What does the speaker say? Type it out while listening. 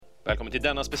Välkommen till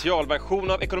denna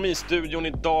specialversion av Ekonomistudion.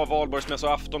 Idag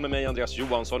valborgsmässoafton med mig Andreas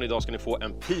Johansson. Idag ska ni få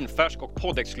en pinfärsk och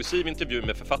poddexklusiv intervju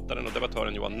med författaren och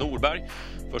debattören Johan Norberg.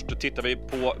 Först tittar vi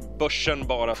på börsen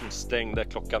bara som stängde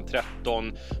klockan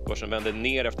 13. Börsen vände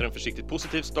ner efter en försiktigt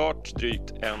positiv start,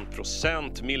 drygt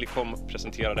 1%. Millicom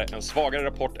presenterade en svagare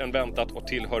rapport än väntat och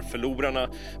tillhör förlorarna,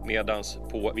 medans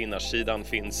på vinnarsidan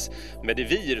finns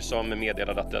Medivir som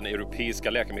meddelade att den europeiska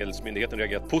läkemedelsmyndigheten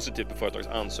reagerat positivt på företagets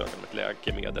ansökan om ett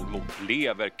läkemedel mot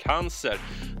levercancer.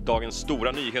 Dagens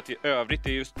stora nyhet i övrigt är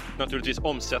just naturligtvis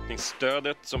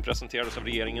omsättningsstödet som presenterades av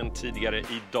regeringen tidigare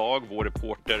idag. Vår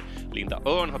reporter Linda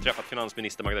Örn har träffat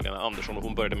finansminister Magdalena Andersson och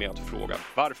hon började med att fråga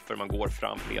varför man går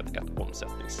fram med ett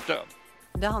omsättningsstöd.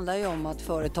 Det handlar ju om att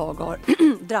företag har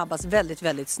drabbats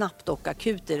väldigt snabbt och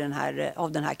akut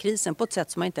av den här krisen på ett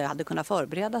sätt som man inte hade kunnat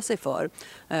förbereda sig för.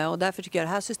 Och därför tycker jag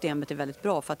det här systemet är väldigt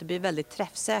bra för att det blir väldigt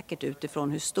träffsäkert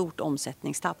utifrån hur stort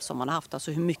omsättningstapp som man har haft,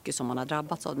 alltså hur mycket som man har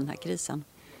drabbats av den här krisen.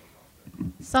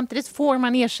 Samtidigt får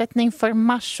man ersättning för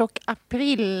mars och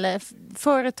april.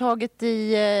 Företaget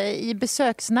i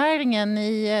besöksnäringen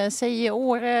i säg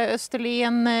Åre,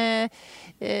 Österlen,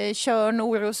 Tjörn,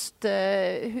 Orust.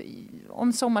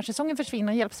 Om sommarsäsongen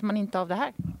försvinner hjälps man inte av det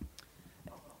här.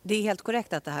 Det är helt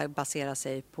korrekt att det här baserar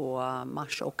sig på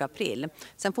mars och april.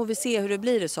 Sen får vi se hur det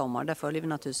blir i sommar. Där följer vi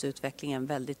naturligtvis utvecklingen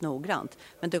väldigt noggrant.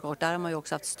 Men det är klart, där har man ju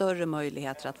också haft större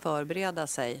möjligheter att förbereda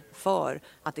sig för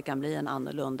att det kan bli en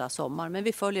annorlunda sommar. Men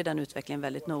vi följer den utvecklingen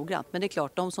väldigt noggrant. Men det är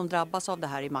klart, de som drabbas av det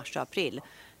här i mars och april,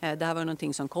 det här var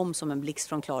någonting som kom som en blixt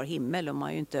från klar himmel och man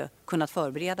har ju inte kunnat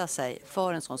förbereda sig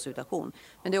för en sån situation.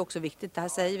 Men det är också viktigt, det här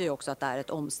säger vi också att det är ett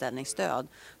omställningsstöd.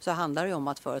 Så handlar det om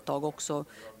att företag också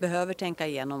behöver tänka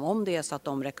igenom om det är så att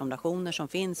de rekommendationer som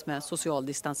finns med social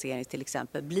distansering till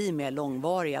exempel blir mer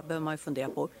långvariga. Behöver man ju fundera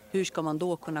på hur ska man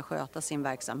då kunna sköta sin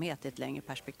verksamhet i ett längre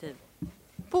perspektiv.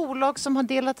 Bolag som har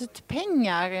delat ut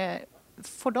pengar,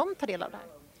 får de ta del av det här?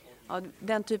 Ja,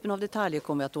 den typen av detaljer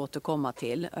kommer vi att återkomma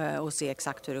till och se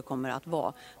exakt hur det kommer att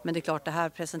vara. Men det är klart, det här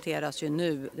presenteras ju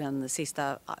nu den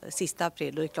sista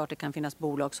april. Och det är klart det kan finnas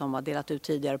bolag som har delat ut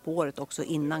tidigare på året också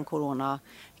innan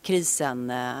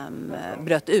coronakrisen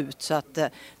bröt ut. Så att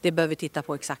det behöver vi titta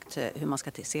på exakt hur man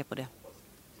ska se på det.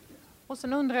 Och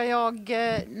sen undrar jag,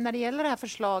 när det gäller det här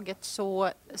förslaget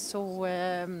så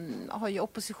har ju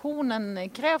oppositionen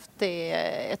krävt det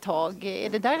ett tag. Är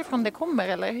det därifrån det kommer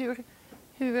eller hur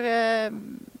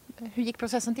gick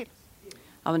processen till?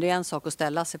 Ja, men det är en sak att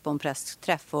ställa sig på en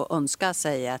pressträff och önska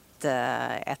sig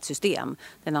ett system.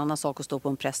 Det är en annan sak att stå på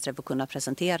en pressträff och kunna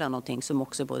presentera någonting som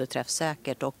också är både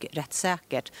träffsäkert och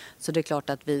rättssäkert. Så det är klart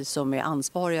att vi som är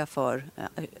ansvariga för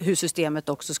hur systemet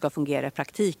också ska fungera i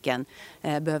praktiken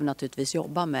behöver naturligtvis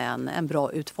jobba med en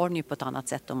bra utformning på ett annat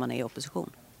sätt om man är i opposition.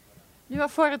 Nu har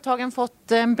företagen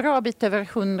fått en bra bit över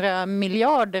 100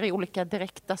 miljarder i olika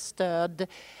direkta stöd.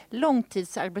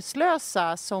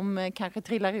 Långtidsarbetslösa som kanske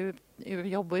trillar ur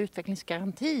jobb- och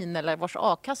utvecklingsgarantin eller vars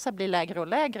a-kassa blir lägre och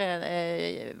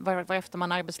lägre varefter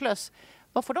man är arbetslös.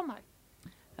 Vad får de här?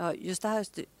 Ja, just det här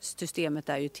systemet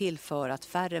är ju till för att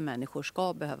färre människor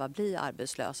ska behöva bli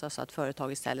arbetslösa så att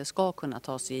företag istället ska kunna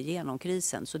ta sig igenom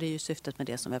krisen. Så det är ju syftet med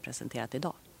det som vi har presenterat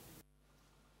idag.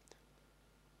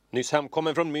 Nyss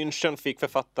hemkommen från München fick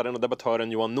författaren och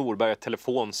debattören Johan Norberg ett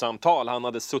telefonsamtal. Han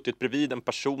hade suttit bredvid en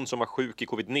person som var sjuk i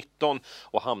covid-19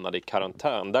 och hamnade i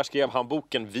karantän. Där skrev han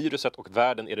boken Viruset och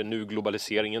världen är det nu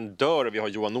globaliseringen dör. Vi har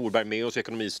Johan Norberg med oss i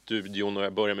Ekonomistudion och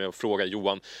jag börjar med att fråga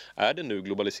Johan, är det nu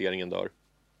globaliseringen dör?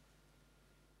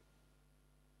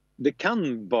 Det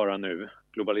kan vara nu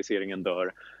globaliseringen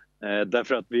dör.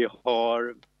 Därför att vi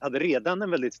hade redan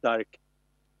en väldigt stark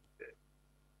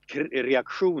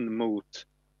reaktion mot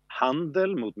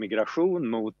handel, mot migration,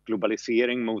 mot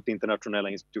globalisering, mot internationella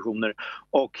institutioner.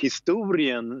 Och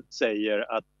historien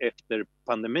säger att efter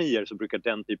pandemier så brukar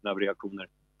den typen av reaktioner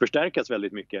förstärkas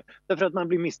väldigt mycket. Därför att man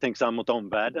blir misstänksam mot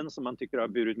omvärlden som man tycker har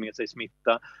burit med sig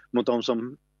smitta, mot de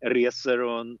som reser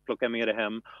och plockar med det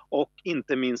hem och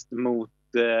inte minst mot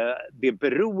det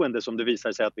beroende som det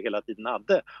visar sig att vi hela tiden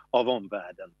hade av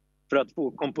omvärlden. För att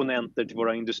få komponenter till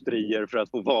våra industrier, för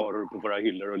att få varor på våra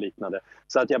hyllor och liknande.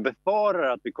 Så att jag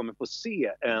befarar att vi kommer få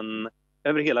se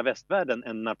över hela västvärlden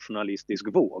en nationalistisk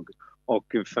våg. Och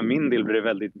för min del blir det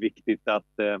väldigt viktigt att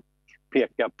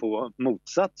peka på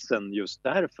motsatsen just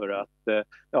därför att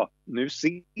nu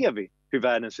ser vi hur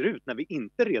världen ser ut när vi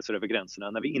inte reser över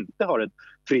gränserna, när vi inte har ett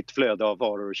fritt flöde av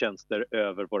varor och tjänster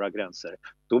över våra gränser.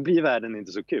 Då blir världen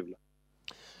inte så kul.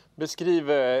 Beskriv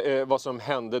vad som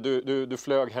hände. Du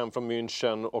flög hem från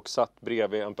München och satt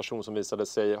bredvid en person som visade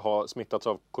sig ha smittats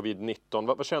av covid-19.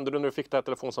 Vad kände du när du fick det här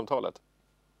telefonsamtalet?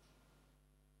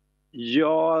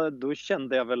 Ja, då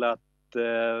kände jag väl att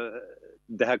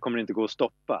det här kommer inte gå att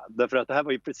stoppa. Därför att det här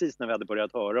var ju precis när vi hade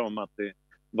börjat höra om att det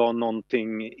var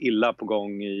någonting illa på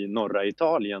gång i norra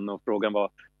Italien, och frågan var,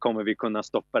 kommer vi kunna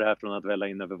stoppa det här från att välla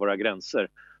in över våra gränser?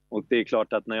 Och det är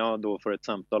klart att när jag då får ett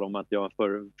samtal om att jag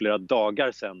för flera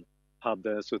dagar sedan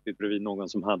hade suttit bredvid någon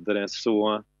som hade det,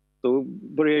 så då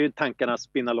börjar ju tankarna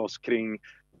spinna loss kring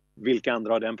vilka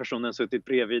andra har den personen suttit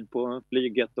bredvid på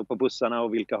flyget och på bussarna,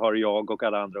 och vilka har jag och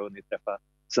alla andra hunnit träffa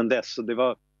sedan dess. Så det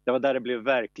var där det blev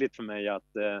verkligt för mig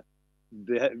att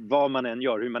vad man än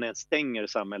gör, hur man än stänger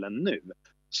samhällen nu,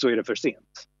 så är det för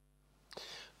sent.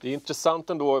 Det är intressant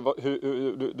ändå,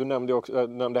 du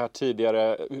nämnde här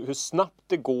tidigare, hur snabbt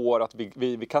det går att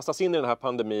vi kastas in i den här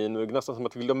pandemin. Och nästan som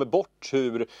att vi glömmer bort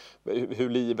hur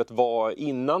livet var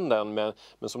innan den. Men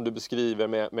som du beskriver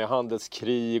med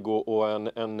handelskrig och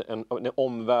en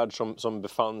omvärld som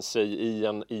befann sig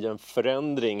i en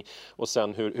förändring. Och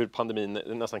sen hur pandemin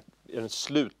nästan är den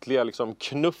slutliga liksom,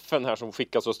 knuffen här som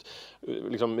skickas oss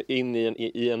liksom, in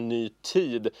i en ny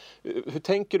tid. Hur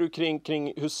tänker du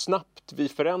kring hur snabbt vi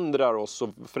förändrar oss och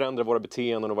förändrar våra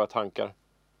beteenden och våra tankar?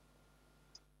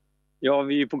 Ja,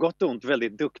 vi är på gott och ont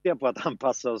väldigt duktiga på att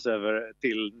anpassa oss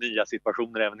till nya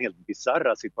situationer, även helt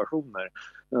bizarra situationer.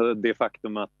 Det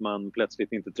faktum att man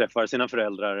plötsligt inte träffar sina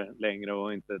föräldrar längre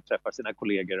och inte träffar sina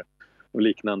kollegor och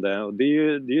liknande. Och det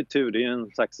är ju tur, det är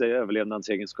en slags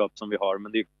överlevnadsegenskap som vi har,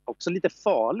 men det är också lite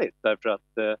farligt därför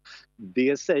att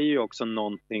det säger ju också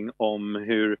någonting om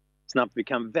hur snabbt vi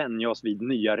kan vänja oss vid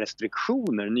nya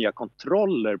restriktioner, nya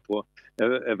kontroller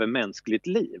över mänskligt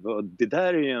liv. Och det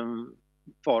där är en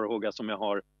farhåga som jag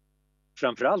har,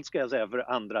 framförallt ska jag säga,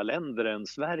 för andra länder än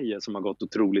Sverige som har gått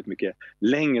otroligt mycket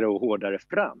längre och hårdare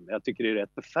fram. Jag tycker det är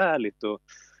rätt förfärligt att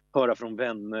höra från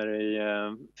vänner i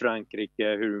Frankrike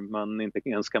hur man inte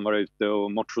ens kan vara ute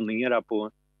och motionera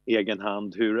på egen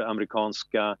hand, hur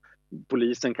amerikanska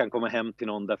polisen kan komma hem till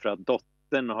någon därför att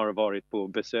dottern har varit på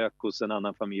besök hos en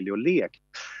annan familj och lekt.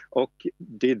 Och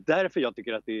det är därför jag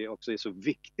tycker att det också är så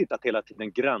viktigt att hela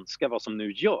tiden granska vad som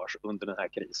nu görs under den här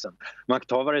krisen.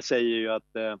 Makthavare säger ju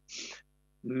att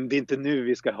det är inte nu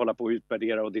vi ska hålla på att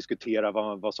utvärdera och diskutera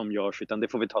vad som görs, utan det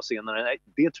får vi ta senare. Nej,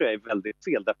 det tror jag är väldigt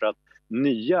fel, därför att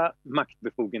nya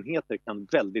maktbefogenheter kan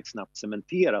väldigt snabbt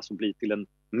cementeras och bli till en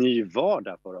ny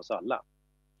vardag för oss alla.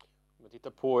 Om vi tittar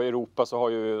på Europa så har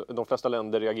ju de flesta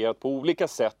länder reagerat på olika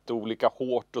sätt, olika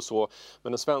hårt och så.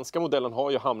 Men den svenska modellen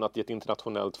har ju hamnat i ett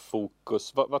internationellt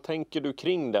fokus. Vad tänker du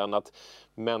kring den? Att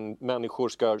människor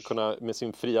ska kunna med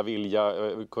sin fria vilja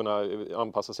kunna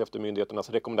anpassa sig efter myndigheternas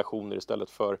rekommendationer istället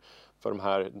för de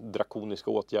här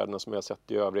drakoniska åtgärderna som vi har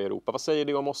sett i övriga Europa. Vad säger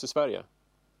det om oss i Sverige?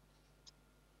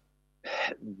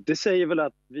 Det säger väl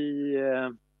att vi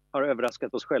har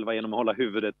överraskat oss själva genom att hålla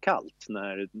huvudet kallt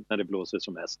när det blåser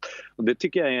som mest. Och det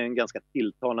tycker jag är en ganska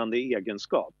tilltalande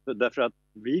egenskap. Därför att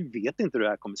vi vet inte hur det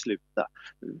här kommer sluta.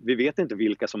 Vi vet inte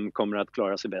vilka som kommer att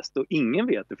klara sig bäst. Och ingen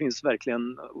vet. Det finns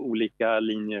verkligen olika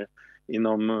linjer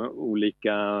inom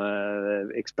olika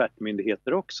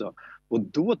expertmyndigheter också. Och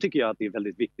då tycker jag att det är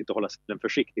väldigt viktigt att hålla sig till en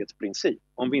försiktighetsprincip.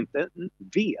 Om vi inte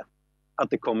vet att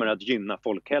det kommer att gynna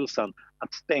folkhälsan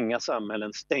att stänga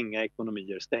samhällen, stänga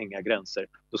ekonomier, stänga gränser,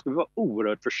 då ska vi vara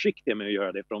oerhört försiktiga med att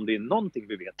göra det. För om det är någonting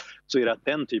vi vet så är det att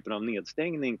den typen av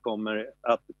nedstängning kommer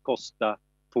att kosta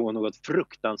på något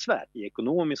fruktansvärt i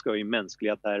ekonomiska och i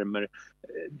mänskliga termer.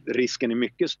 Risken är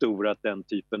mycket stor att den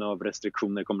typen av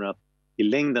restriktioner kommer att i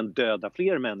längden döda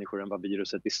fler människor än vad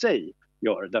viruset i sig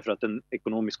gör. Därför att en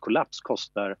ekonomisk kollaps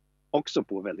kostar också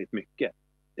på väldigt mycket.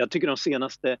 Jag tycker de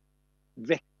senaste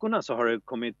veckorna så har det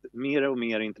kommit mer och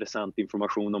mer intressant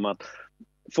information om att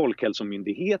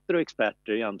folkhälsomyndigheter och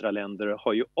experter i andra länder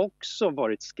har ju också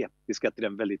varit skeptiska till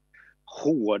den väldigt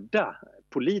hårda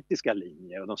politiska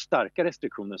linje och de starka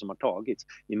restriktioner som har tagits.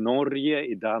 I Norge,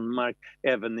 i Danmark,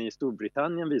 även i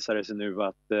Storbritannien visar det sig nu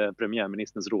att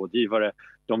premiärministerns rådgivare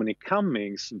Dominic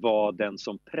Cummings var den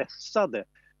som pressade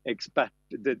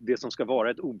det som ska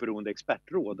vara ett oberoende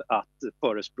expertråd att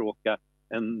förespråka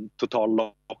en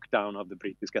total lockdown av det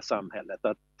brittiska samhället.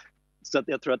 Så att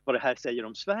jag tror att vad det här säger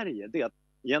om Sverige, det är att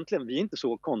egentligen vi är inte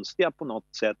så konstiga på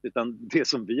något sätt, utan det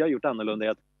som vi har gjort annorlunda är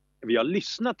att vi har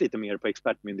lyssnat lite mer på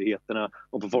expertmyndigheterna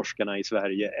och på forskarna i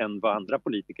Sverige än vad andra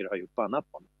politiker har gjort på annat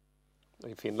håll.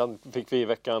 I Finland fick vi i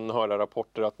veckan höra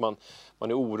rapporter att man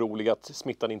är orolig att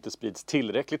smittan inte sprids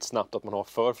tillräckligt snabbt, att man har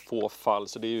för få fall.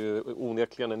 Så det är ju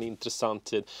onekligen en intressant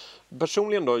tid.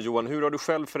 Personligen då, Johan, hur har du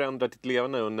själv förändrat ditt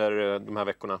leverne under de här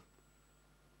veckorna?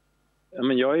 Ja,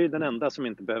 men jag är ju den enda som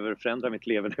inte behöver förändra mitt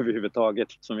leverne överhuvudtaget.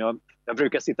 Som jag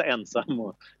brukar sitta ensam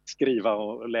och skriva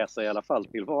och läsa i alla fall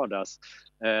till vardags.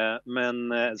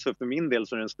 Så för min del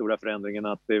så är den stora förändringen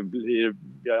att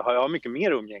jag har mycket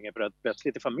mer umgänge för att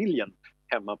plötsligt är familjen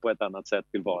hemma på ett annat sätt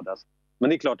till vardags. Men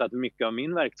det är klart att mycket av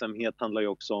min verksamhet handlar ju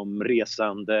också om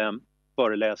resande,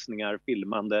 föreläsningar,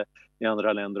 filmande i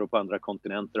andra länder och på andra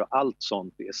kontinenter, och allt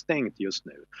sånt är stängt just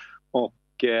nu. Och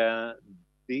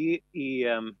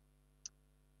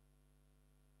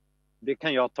det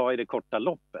kan jag ta i det korta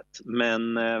loppet,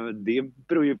 men det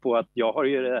beror ju på att jag har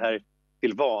ju det här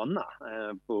till vana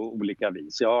på olika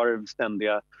vis. Jag har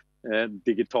ständiga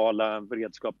digitala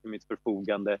redskap till mitt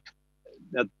förfogande.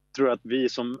 Jag tror att vi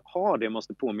som har det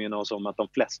måste påminna oss om att de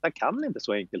flesta kan inte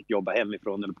så enkelt jobba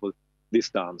hemifrån eller på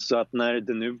distans. Så att när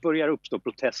det nu börjar uppstå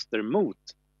protester mot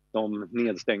de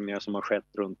nedstängningar som har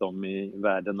skett runt om i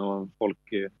världen och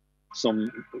folk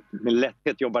som med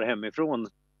lätthet jobbar hemifrån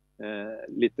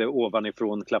lite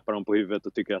ovanifrån, klappar dem på huvudet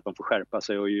och tycker att de får skärpa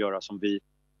sig och göra som vi,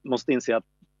 måste inse att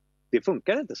det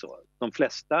funkar inte så. De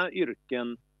flesta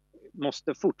yrken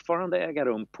måste fortfarande äga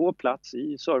rum på plats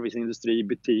i serviceindustri,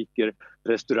 butiker,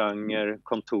 restauranger,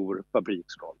 kontor,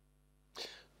 fabriksgolv.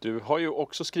 Du har ju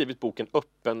också skrivit boken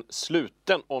Öppen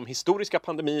sluten om historiska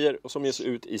pandemier och som ges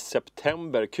ut i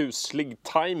september. Kuslig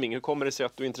timing. Hur kommer det sig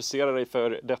att du intresserar dig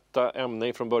för detta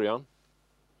ämne från början?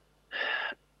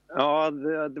 Ja,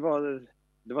 det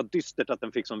var dystert att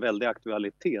den fick sån väldig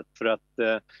aktualitet, för att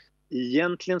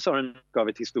egentligen så har den av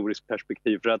ett historiskt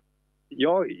perspektiv, för att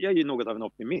jag är ju något av en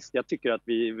optimist. Jag tycker att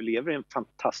vi lever i en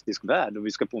fantastisk värld och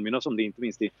vi ska påminna oss om det, inte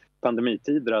minst i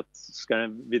pandemitider, att ska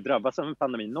vi drabbas av en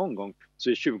pandemi någon gång så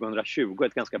är 2020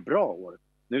 ett ganska bra år.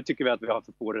 Nu tycker vi att vi har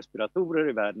för få respiratorer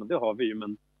i världen, och det har vi ju,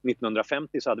 men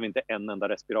 1950 så hade vi inte en enda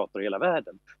respirator i hela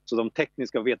världen. Så de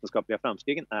tekniska och vetenskapliga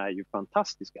framstegen är ju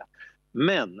fantastiska.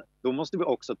 Men då måste vi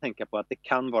också tänka på att det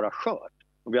kan vara skört.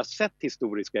 Och vi har sett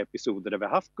historiska episoder där vi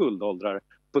har haft guldåldrar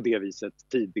på det viset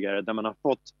tidigare, där man har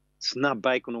fått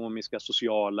snabba ekonomiska,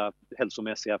 sociala,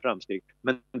 hälsomässiga framsteg,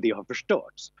 men det har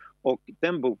förstörts. Och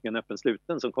den boken Öppen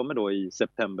sluten som kommer då i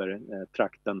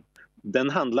september-trakten, den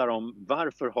handlar om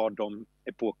varför har de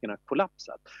epokerna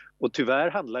kollapsat. Och tyvärr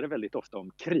handlar det väldigt ofta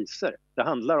om kriser. Det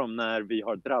handlar om när vi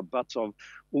har drabbats av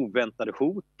oväntade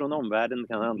hot från omvärlden. Det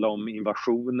kan handla om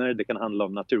invasioner, det kan handla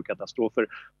om naturkatastrofer,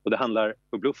 och det handlar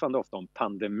förbluffande ofta om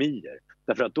pandemier.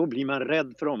 Därför att då blir man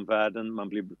rädd för omvärlden, man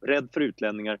blir rädd för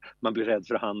utlänningar, man blir rädd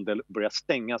för handel, börjar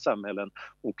stänga samhällen,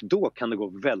 och då kan det gå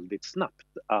väldigt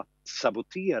snabbt att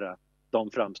sabotera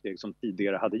de framsteg som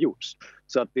tidigare hade gjorts.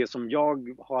 Så att det som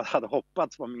jag hade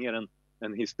hoppats var mer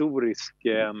en historisk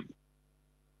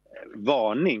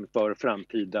varning för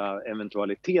framtida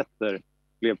eventualiteter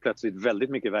blev plötsligt väldigt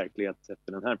mycket verklighet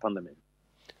efter den här pandemin.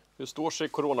 Hur står sig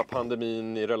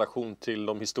coronapandemin i relation till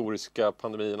de historiska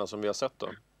pandemierna som vi har sett då?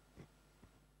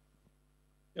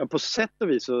 Ja, på sätt och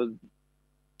vis så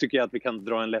tycker jag att vi kan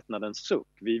dra en lättnadens suck.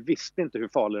 Vi visste inte hur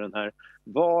farlig den här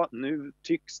var. Nu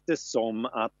tycks det som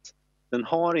att den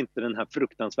har inte den här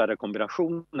fruktansvärda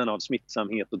kombinationen av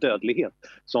smittsamhet och dödlighet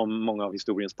som många av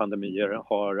historiens pandemier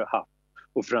har haft.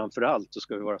 Och framförallt så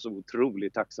ska vi vara så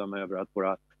otroligt tacksamma över att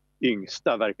våra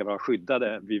yngsta verkar vara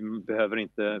skyddade. Vi behöver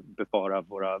inte befara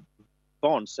våra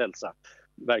barns hälsa,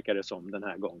 verkar det som den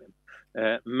här gången.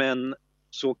 Men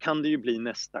så kan det ju bli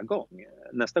nästa gång.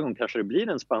 Nästa gång kanske det blir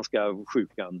den spanska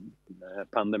sjukan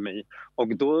pandemi.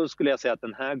 Och då skulle jag säga att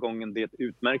den här gången det är ett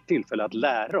utmärkt tillfälle att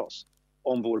lära oss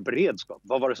om vår beredskap.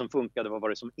 Vad var det som funkade, vad var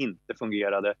det som inte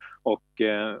fungerade, och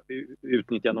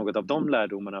utnyttja något av de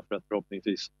lärdomarna för att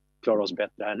förhoppningsvis klara oss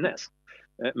bättre härnäst.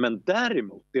 Men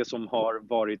däremot, det som har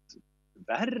varit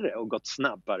värre och gått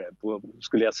snabbare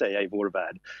skulle jag säga i vår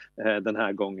värld den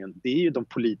här gången, det är ju de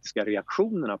politiska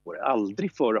reaktionerna på det.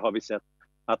 Aldrig förr har vi sett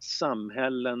att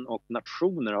samhällen och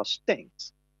nationer har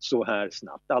stängts så här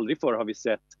snabbt. Aldrig förr har vi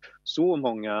sett så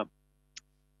många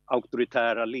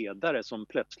auktoritära ledare som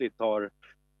plötsligt har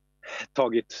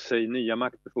tagit sig nya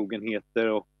maktbefogenheter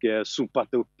och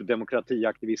sopat upp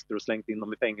demokratiaktivister och slängt in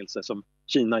dem i fängelse, som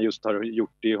Kina just har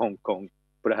gjort i Hongkong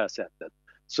på det här sättet.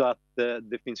 Så att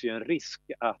det finns ju en risk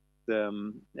att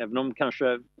även om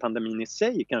kanske pandemin i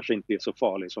sig kanske inte är så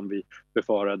farlig som vi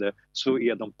befarade, så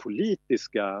är de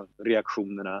politiska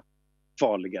reaktionerna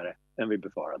farligare än vi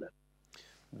befarade.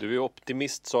 Du är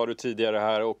optimist, sa du tidigare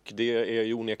här, och det är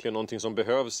ju onekligen någonting som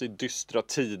behövs i dystra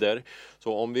tider.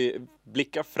 Så om vi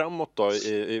blickar framåt då,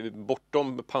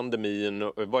 bortom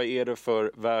pandemin, vad är det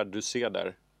för värld du ser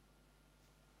där?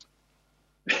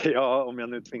 Ja, om jag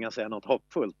nu tvingas säga något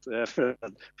hoppfullt.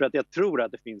 För att jag tror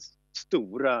att det finns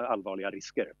stora allvarliga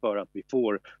risker för att vi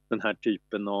får den här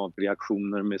typen av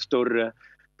reaktioner med större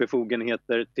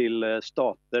exportbefogenheter till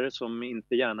stater som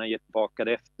inte gärna ger tillbaka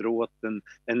det efteråt.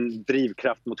 En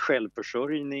drivkraft mot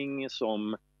självförsörjning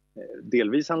som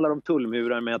delvis handlar om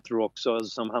tullmurar, men jag tror också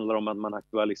som handlar om att man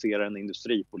aktualiserar en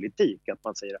industripolitik. Att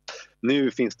man säger att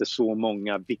nu finns det så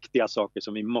många viktiga saker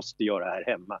som vi måste göra här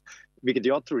hemma. Vilket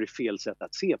jag tror är fel sätt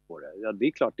att se på det. Ja, det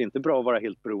är klart det är inte bra att vara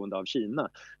helt beroende av Kina.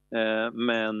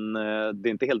 Men det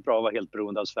är inte helt bra att vara helt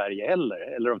beroende av Sverige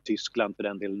heller. Eller av Tyskland för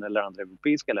den delen, eller andra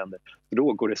europeiska länder. För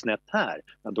då går det snett här.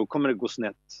 Ja, då kommer det gå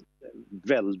snett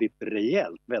väldigt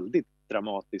rejält, väldigt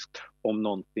dramatiskt om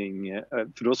någonting.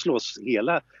 För då slås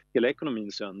hela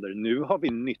ekonomin sönder. Nu har vi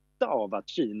nytta av att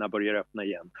Kina börjar öppna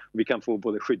igen. Vi kan få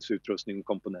både skyddsutrustning och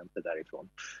komponenter därifrån.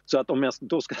 Så att om jag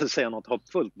då ska säga något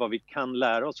hoppfullt, vad vi kan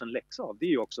lära oss en läxa av, det är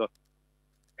ju också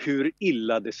hur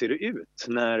illa det ser ut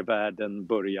när världen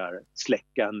börjar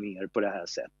släcka ner på det här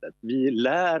sättet. Vi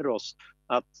lär oss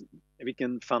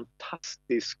vilken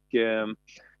fantastisk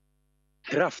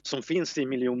kraft som finns i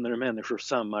miljoner människors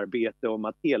samarbete om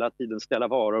att hela tiden ställa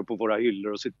varor på våra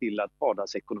hyllor och se till att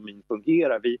vardagsekonomin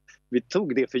fungerar. Vi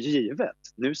tog det för givet.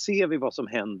 Nu ser vi vad som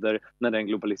händer när den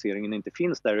globaliseringen inte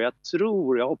finns där.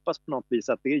 Och jag hoppas på något vis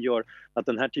att det gör att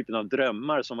den här typen av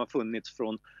drömmar som har funnits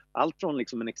från allt från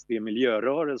liksom en extrem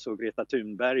miljörörelse och Greta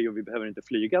Thunberg och vi behöver inte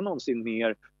flyga någonsin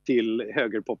mer till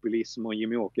högerpopulism och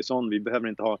Jimmy Åkesson. Vi behöver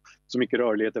inte ha så mycket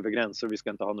rörlighet över gränser, vi ska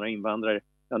inte ha några invandrare.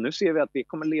 Ja, nu ser vi att det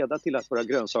kommer leda till att våra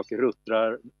grönsaker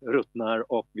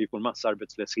ruttnar och vi får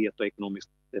massarbetslöshet och ekonomisk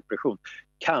depression.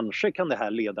 Kanske kan det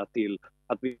här leda till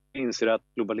att vi inser att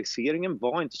globaliseringen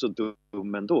var inte så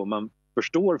dum ändå. Man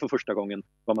förstår för första gången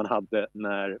vad man hade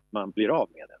när man blir av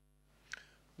med det.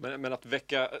 Men att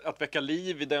väcka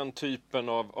liv i den typen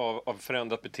av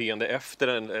förändrat beteende efter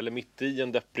eller mitt i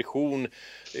en depression,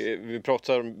 vi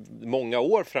pratar många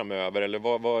år framöver, eller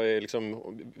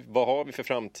vad har vi för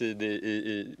framtid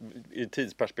i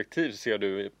tidsperspektiv, ser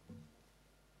du?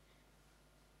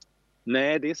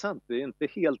 Nej, det är sant. Det är inte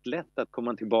helt lätt att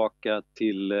komma tillbaka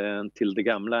till det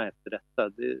gamla efter detta,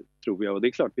 det tror jag. Och det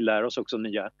är klart, vi lär oss också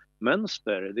nya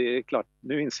mönster. Det är klart,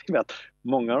 nu inser vi att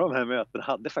många av de här mötena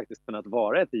hade faktiskt kunnat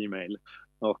vara ett e-mail.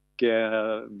 Och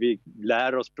vi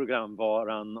lär oss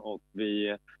programvaran och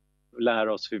vi lär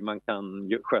oss hur man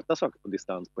kan sköta saker på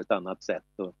distans på ett annat sätt.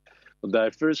 Och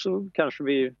därför så kanske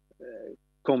vi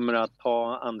kommer att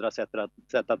ha andra sätt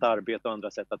att arbeta och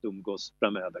andra sätt att umgås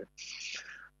framöver.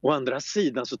 Å andra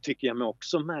sidan så tycker jag mig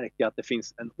också märka att det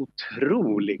finns en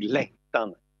otrolig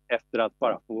längtan efter att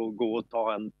bara få gå och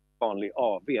ta en vanlig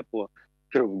AV på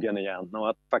krogen igen och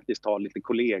att faktiskt ha lite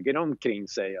kollegor omkring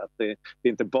sig. Att det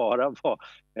inte bara var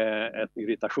ett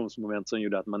irritationsmoment som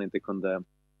gjorde att man inte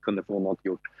kunde få något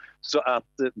gjort. Så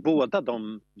att båda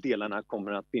de delarna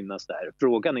kommer att finnas där.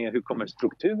 Frågan är hur kommer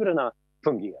strukturerna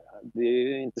fungera? Det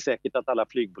är inte säkert att alla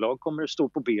flygbolag kommer att stå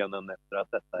på benen efter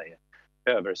att detta är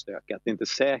överstökat. Det är inte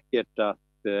säkert att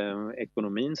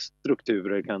ekonomins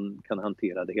strukturer kan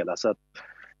hantera det hela. Så att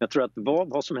jag tror att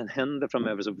vad som än händer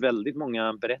framöver, så väldigt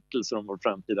många berättelser om vår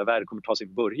framtida värld kommer ta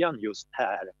sin början just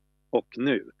här och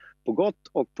nu. På gott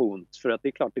och på ont. För att det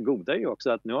är klart, det goda är ju också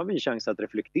att nu har vi en chans att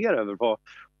reflektera över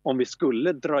om vi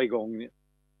skulle dra igång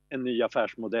en ny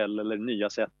affärsmodell eller nya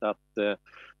sätt att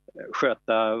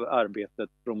sköta arbetet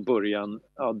från början.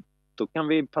 Ja, då kan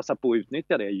vi passa på att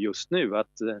utnyttja det just nu.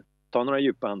 Att ta några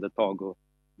djupa andetag och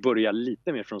börja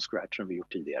lite mer från scratch än vi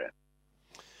gjort tidigare.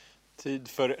 Tid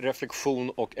för reflektion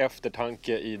och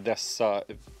eftertanke i dessa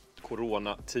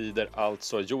coronatider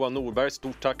alltså. Johan Norberg,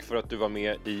 stort tack för att du var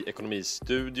med i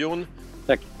Ekonomistudion.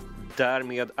 Tack.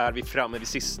 Därmed är vi framme vid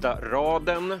sista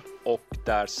raden och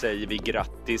där säger vi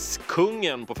grattis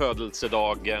kungen på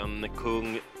födelsedagen.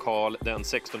 Kung Carl den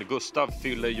 16 Gustav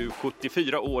fyller ju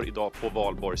 74 år idag på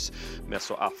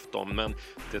valborgsmässoafton, men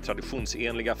det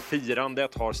traditionsenliga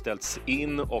firandet har ställts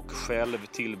in och själv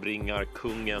tillbringar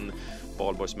kungen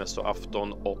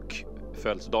valborgsmässoafton och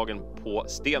födelsedagen på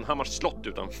Stenhammars slott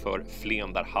utanför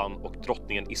Flen där han och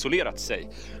drottningen isolerat sig.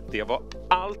 Det var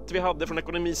allt vi hade från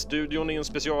Ekonomistudion i en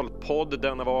specialpodd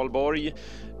denna valborg.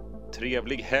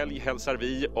 Trevlig helg hälsar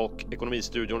vi och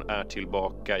Ekonomistudion är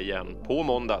tillbaka igen på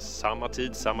måndag, samma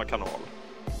tid, samma kanal.